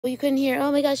Oh, you couldn't hear.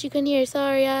 Oh my gosh, you couldn't hear.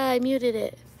 Sorry, I muted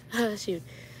it. Oh, shoot.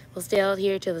 We'll stay out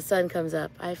here till the sun comes up.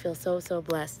 I feel so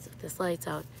blessed. This light's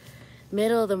out.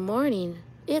 Middle of the morning.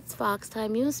 It's fox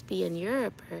time. You must be in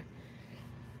Europe. Or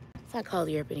it's not called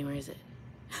Europe anymore, is it?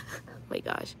 Oh my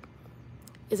gosh.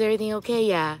 Is everything okay?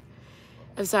 Yeah.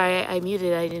 I'm sorry, I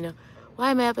muted it. I didn't know.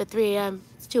 Why am I up at 3 a.m.?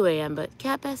 It's 2 a.m., but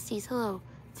cat besties, hello.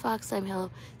 It's fox time,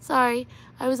 hello. Sorry,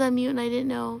 I was on mute and I didn't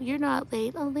know. You're not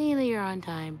late. Elena, you're on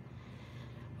time.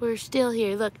 We're still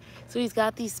here. Look, so he's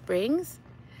got these springs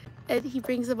and he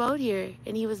brings them out here.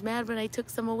 And he was mad when I took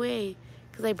some away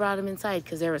because I brought them inside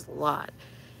because there was a lot.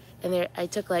 And there, I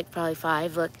took like probably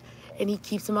 5, look. And he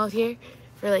keeps them out here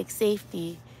for like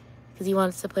safety because he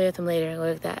wants to play with them later.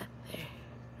 Look at that. There.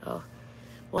 Oh.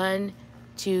 1,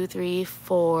 2, 3,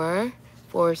 4.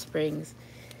 4 springs.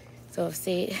 So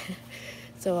say,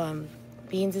 so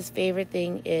Beans' favorite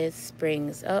thing is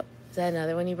springs. Oh, is that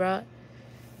another one he brought?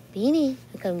 Beanie,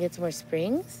 come get some more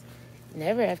springs.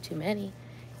 Never have too many.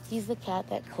 He's the cat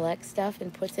that collects stuff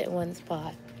and puts it in one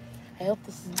spot. I hope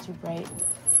this isn't too bright.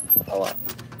 Oh well.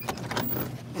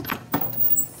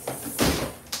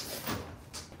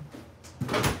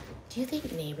 Do you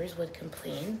think neighbors would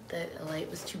complain that a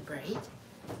light was too bright?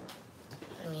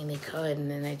 I mean, they could, and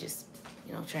then I just,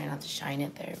 try not to shine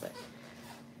it there, but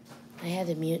I had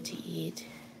to mute to eat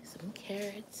some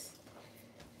carrots.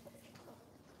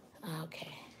 Okay.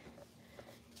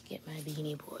 Get my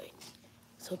beanie boy.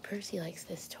 So Percy likes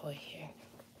this toy here.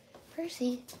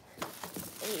 Percy.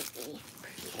 Percy.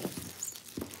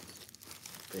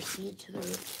 Proceed to the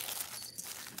root.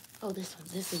 Oh, this one.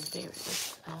 This is favorite.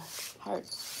 This, heart.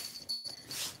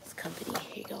 It's company.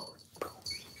 Here you go.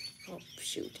 Oh,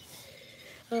 shoot.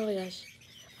 Oh my gosh.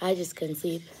 I just couldn't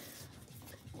sleep.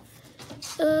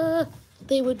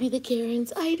 They would be the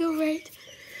Karens. I know, right?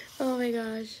 Oh my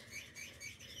gosh.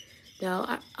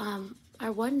 No,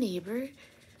 our one neighbor,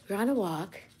 we're on a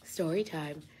walk, story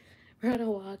time. We're on a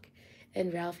walk,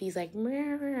 and Ralphie's like,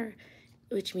 "Meow,"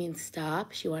 which means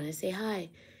stop. She wanted to say hi.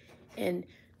 And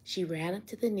she ran up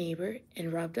to the neighbor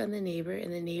and rubbed on the neighbor,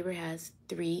 and the neighbor has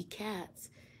 3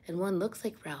 cats. And one looks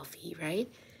like Ralphie, right?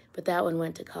 But that one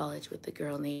went to college with the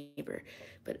girl neighbor.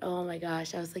 But oh my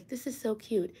gosh, I was like, this is so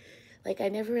cute. Like, I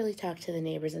never really talked to the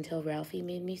neighbors until Ralphie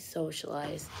made me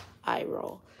socialize. Eye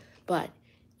roll. But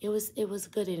it was a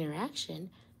good interaction.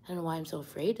 I don't know why I'm so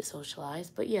afraid to socialize,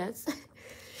 but yes.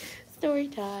 Story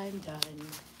time done.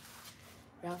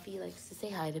 Ralphie likes to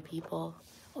say hi to people.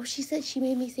 Oh, she said she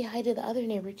made me say hi to the other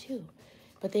neighbor too.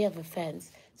 But they have a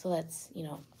fence, so that's,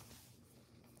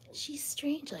 she's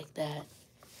strange like that.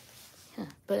 Yeah.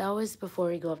 But always before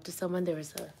we go up to someone, there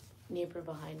was a neighbor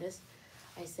behind us.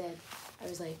 I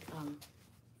was like,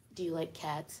 do you like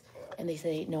cats? And they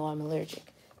say, no, I'm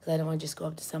allergic. Because I don't want to just go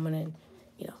up to someone and,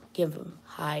 give them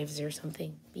hives or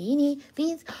something. Beanie,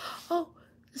 Beans. Oh,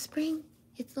 the spring.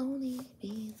 It's lonely.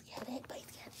 Beans, get it,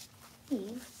 bites, get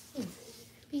it.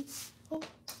 Beans. Oh.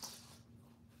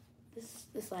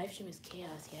 This live stream is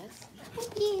chaos, yes? Oh,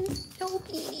 Beans. No,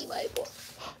 Beanie, my boy.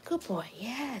 Good boy,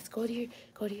 yes. Go to your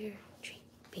tree.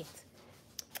 Beans.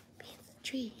 Beans,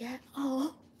 tree, yeah.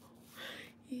 Oh.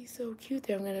 He's so cute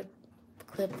there. I'm gonna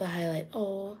clip the highlight.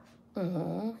 Oh,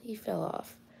 he fell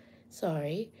off.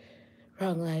 Sorry.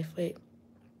 Wrong life. Wait.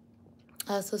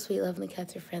 Oh, so sweet. Love and the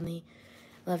cats are friendly.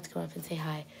 Love to come up and say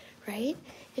hi. Right?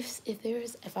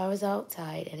 If I was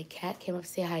outside and a cat came up to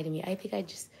say hi to me, I think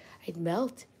I'd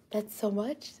melt. That's so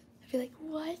much. I'd be like,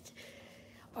 what?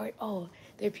 Or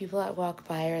there are people that walk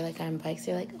by or like on bikes.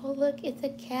 They're like, oh look, it's a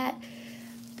cat.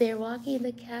 They're walking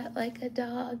the cat like a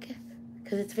dog.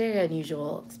 Because it's very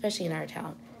unusual, especially in our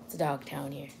town. It's a dog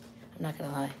town here. I'm not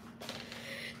gonna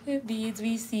lie. Beads,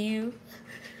 we see you.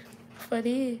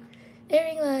 Funny.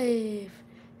 Airing life.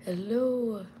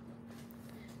 Hello.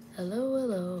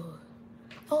 Hello.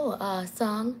 Oh,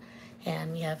 song.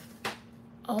 And we have,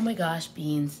 oh my gosh,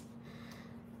 Beans.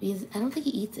 Beans, I don't think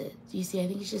he eats it. Do you see? I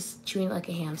think he's just chewing like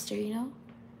a hamster, Oh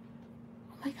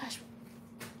my gosh.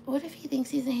 What if he thinks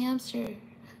he's a hamster?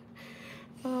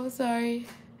 Oh, sorry.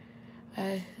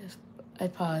 I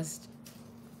paused.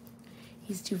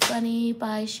 He's too funny.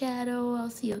 Bye, Shadow. I'll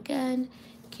see you again.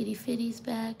 Kitty Fitty's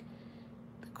back.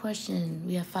 The question,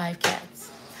 we have 5 cats.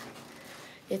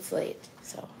 It's late,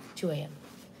 so 2 a.m.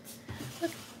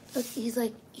 Look,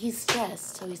 he's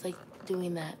stressed, so he's like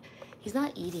doing that. He's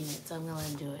not eating it, so I'm gonna let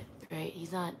him do it, right?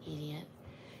 He's not eating it.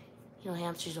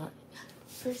 Hamsters don't.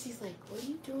 First he's like, what are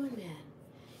you doing, man?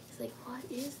 He's like, what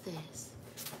is this?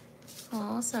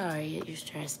 Oh, sorry, you're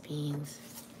stressed, Beans.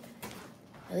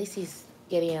 At least he's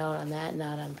getting out on that,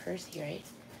 not on Percy, right?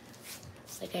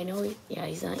 Like, I know,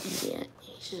 he's not eating it.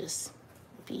 He's just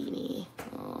Beanie.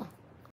 Oh.